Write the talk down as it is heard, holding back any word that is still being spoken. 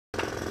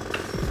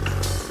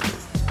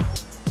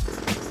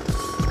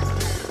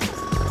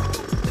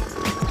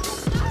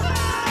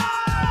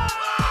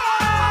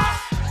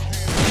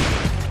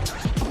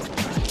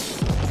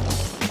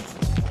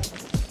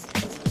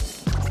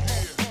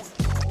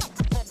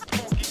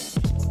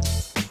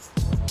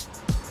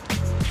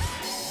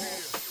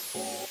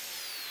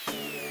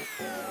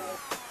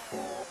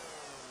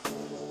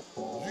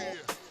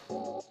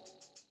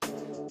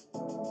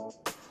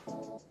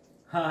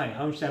Hi,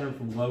 I'm Shannon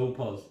from Global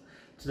Pos.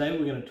 Today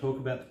we're going to talk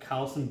about the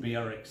Carlson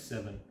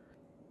BRX7.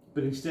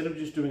 But instead of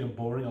just doing a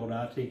boring old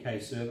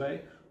RTK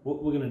survey,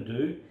 what we're going to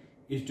do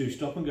is do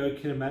stop and go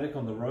kinematic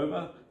on the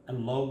rover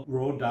and log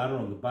raw data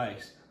on the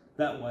base.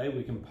 That way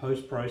we can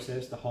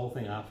post-process the whole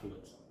thing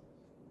afterwards.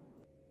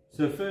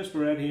 So first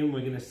we're out here and we're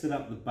going to set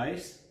up the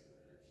base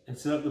and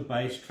set up the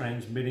base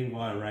transmitting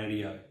via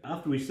radio.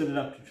 After we set it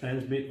up to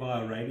transmit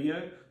via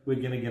radio, we're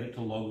going to get it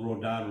to log raw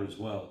data as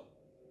well.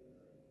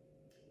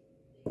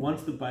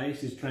 Once the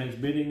base is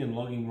transmitting and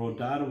logging raw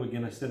data, we're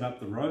going to set up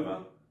the rover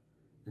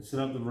and set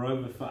up the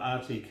rover for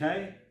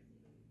RTK,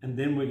 and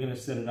then we're going to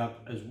set it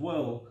up as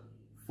well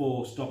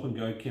for stop and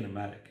go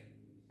kinematic.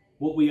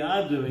 What we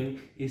are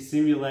doing is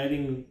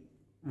simulating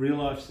real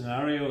life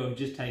scenario of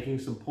just taking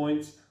some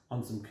points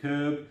on some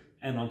curb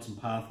and on some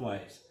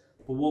pathways.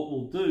 But what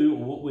we'll do,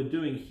 or what we're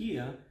doing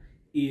here,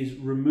 is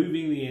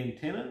removing the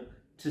antenna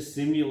to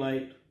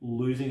simulate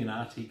losing an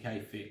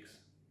RTK fix.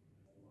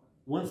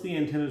 Once the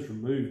antenna is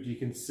removed, you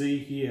can see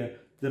here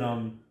that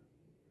I'm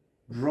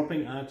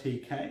dropping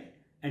RTK,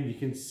 and you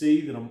can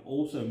see that I'm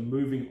also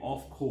moving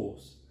off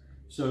course.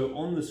 So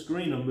on the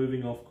screen I'm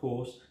moving off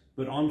course,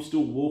 but I'm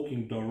still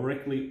walking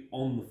directly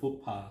on the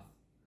footpath.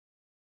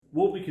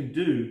 What we can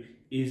do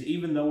is,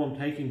 even though I'm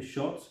taking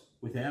shots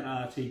without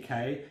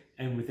RTK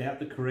and without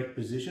the correct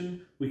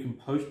position, we can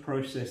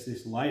post-process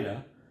this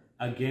later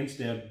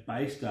against our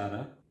base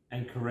data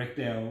and correct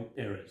our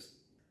errors.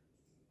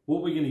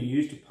 What we're going to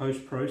use to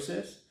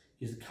post-process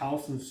is the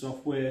Carlson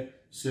software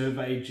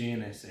Survey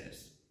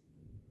GNSS.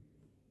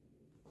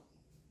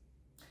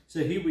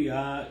 So here we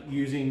are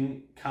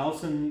using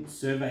Carlson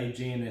Survey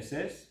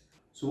GNSS.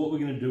 So what we're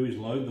going to do is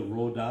load the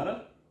raw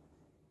data.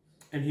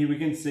 And here we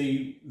can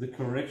see the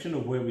correction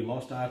of where we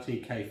lost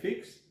RTK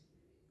fix.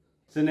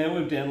 So now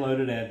we've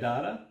downloaded our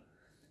data.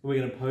 We're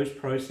going to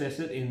post-process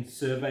it in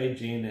Survey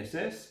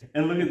GNSS.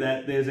 And look at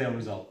that, there's our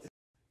results.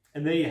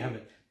 And there you have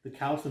it, the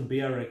Carlson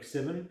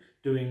BRX7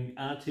 doing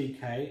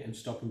RTK and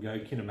stop and go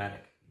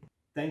kinematic.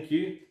 Thank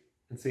you,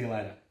 and see you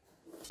later.